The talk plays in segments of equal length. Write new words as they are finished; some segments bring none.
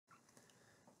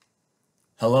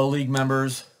Hello, league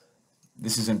members.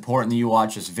 This is important that you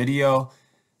watch this video.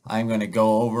 I'm going to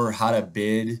go over how to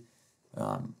bid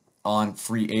on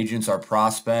free agents or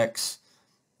prospects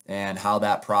and how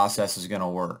that process is going to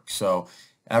work. So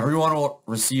everyone will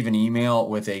receive an email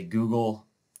with a Google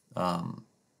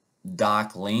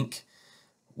Doc link.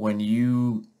 When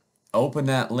you open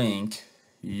that link,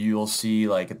 you'll see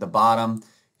like at the bottom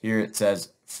here it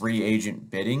says free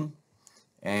agent bidding,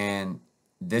 and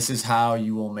this is how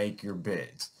you will make your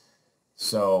bids.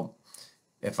 So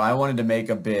if I wanted to make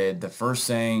a bid, the first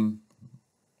thing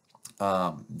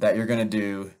that you're going to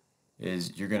do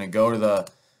is you're going to go to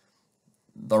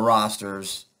the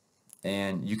rosters,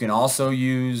 and you can also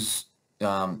use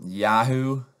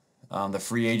Yahoo, the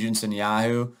free agents in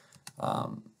Yahoo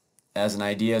as an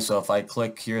idea. So if I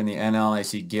click here in the NL and I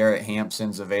see Garrett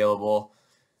Hampson's available,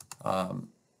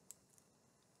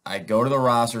 I go to the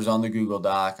rosters on the Google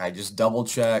Doc. I just double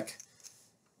check.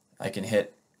 I can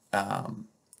hit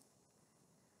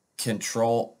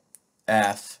Control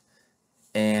F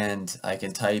and I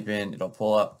can type in, it'll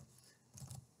pull up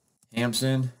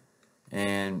Hampson,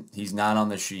 and he's not on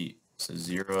the sheet. It says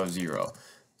 0 of 0.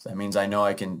 So that means I know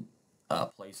I can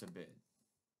place a bid.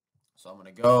 So I'm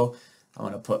going to go, I'm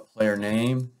going to put player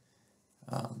name.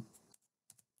 We can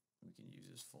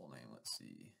use his full name. Let's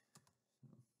see.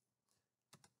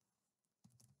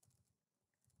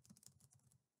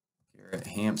 Garrett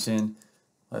Hampson.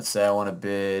 Let's say I want to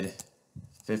bid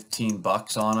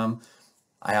 $15 on him.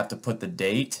 I have to put the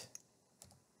date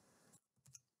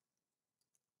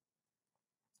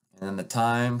and then the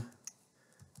time,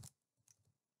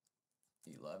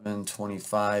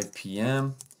 11:25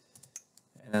 p.m.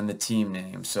 and then the team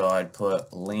name. So I'd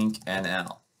put Link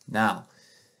NL. Now,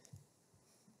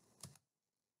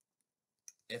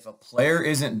 if a player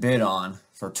isn't bid on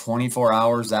for 24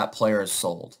 hours, that player is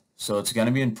sold. So it's going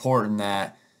to be important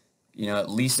that, you know, at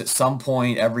least at some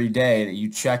point every day that you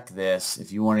check this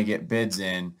if you want to get bids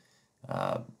in,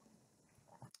 to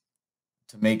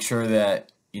make sure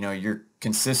that, you know, you're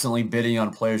consistently bidding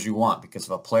on players you want. Because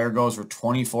if a player goes for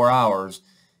 24 hours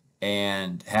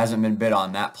and hasn't been bid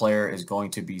on, that player is going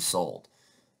to be sold.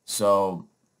 So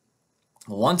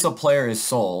once a player is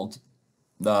sold,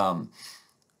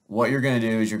 what you're going to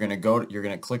do is you're going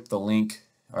to click the link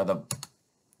or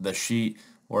the sheet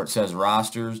where it says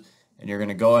rosters, and you're going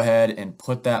to go ahead and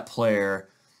put that player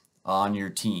on your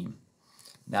team.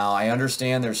 Now, I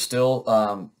understand there's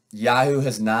still, Yahoo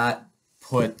has not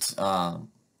put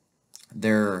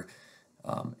their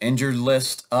injured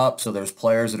list up, so there's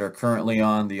players that are currently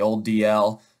on the old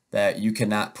DL that you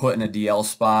cannot put in a DL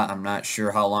spot. I'm not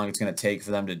sure how long it's going to take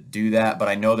for them to do that, but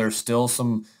I know there's still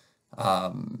some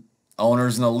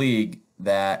owners in the league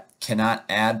that cannot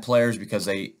add players because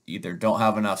they either don't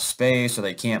have enough space or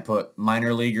they can't put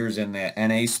minor leaguers in the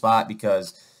NA spot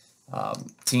because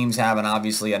teams haven't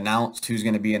obviously announced who's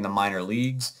going to be in the minor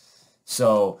leagues.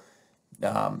 So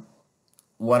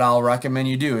what I'll recommend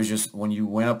you do is just when you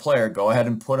win a player, go ahead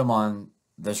and put them on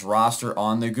this roster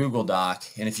on the Google Doc.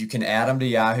 And if you can add them to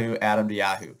Yahoo, add them to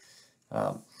Yahoo.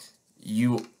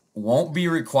 You won't be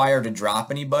required to drop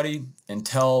anybody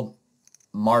until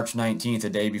March 19th, a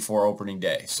day before opening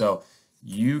day. So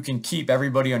you can keep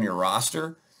everybody on your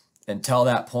roster until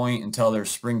that point, until there's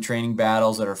spring training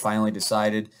battles that are finally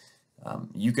decided.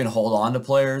 You can hold on to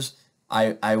players.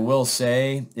 I will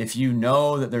say, if you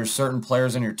know that there's certain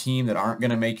players on your team that aren't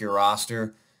going to make your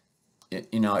roster,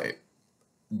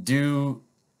 do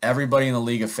everybody in the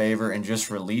league a favor and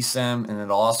just release them, and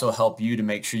it'll also help you to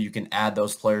make sure you can add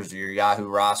those players to your Yahoo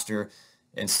roster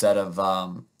instead of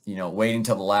waiting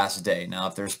till the last day. Now,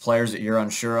 if there's players that you're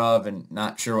unsure of and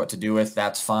not sure what to do with,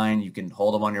 that's fine. You can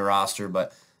hold them on your roster.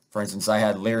 But for instance, I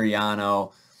had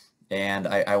Liriano, and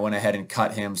I went ahead and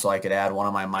cut him so I could add one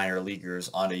of my minor leaguers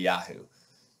onto Yahoo.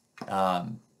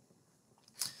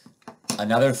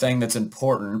 Another thing that's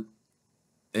important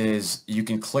is you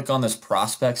can click on this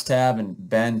prospects tab, and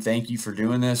Ben, thank you for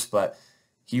doing this, but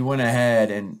he went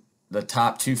ahead and the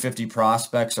top 250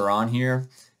 prospects are on here.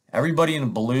 Everybody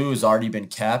in blue has already been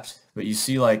kept, but you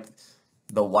see like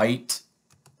the white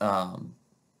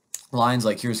lines,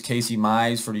 like here's Casey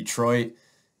Mize for Detroit.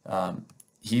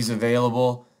 He's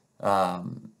available,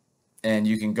 and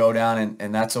you can go down,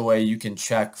 and that's a way you can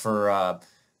check for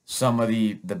some of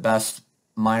the best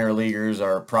minor leaguers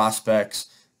or prospects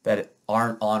that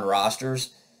aren't on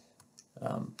rosters.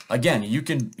 Again, you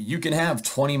can have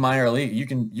 20 minor league.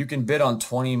 You can bid on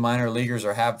 20 minor leaguers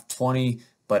or have 20,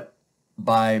 but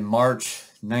by March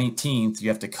 19th, you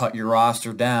have to cut your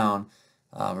roster down.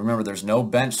 Remember, there's no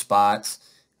bench spots,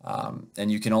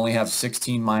 and you can only have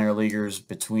 16 minor leaguers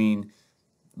between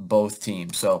both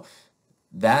teams. So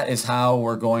that is how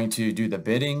we're going to do the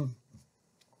bidding.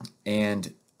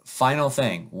 And final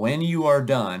thing, when you are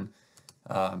done,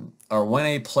 or when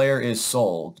a player is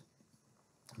sold,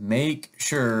 make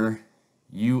sure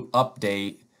you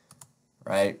update,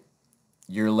 right,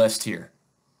 your list here,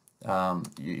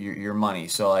 your money.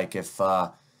 So like if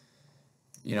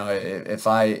you know, if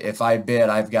I bid,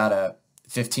 I've got a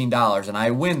 $15 and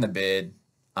I win the bid,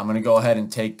 I'm going to go ahead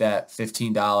and take that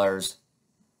 $15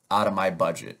 out of my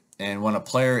budget. And when a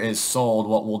player is sold,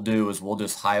 what we'll do is we'll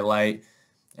just highlight,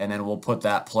 and then we'll put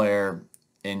that player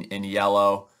in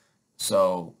yellow,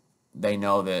 so they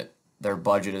know that their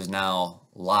budget is now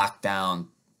locked down,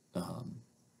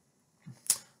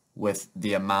 with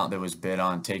the amount that was bid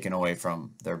on taken away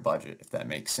from their budget, if that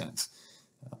makes sense.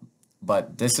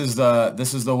 But this is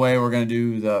the way we're going to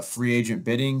do the free agent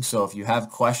bidding. So if you have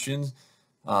questions,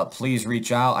 please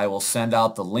reach out. I will send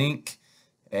out the link,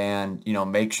 and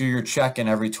make sure you're checking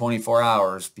every 24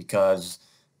 hours, because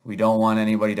we don't want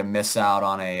anybody to miss out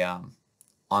on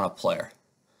a player.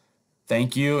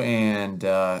 Thank you, and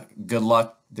good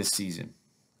luck this season.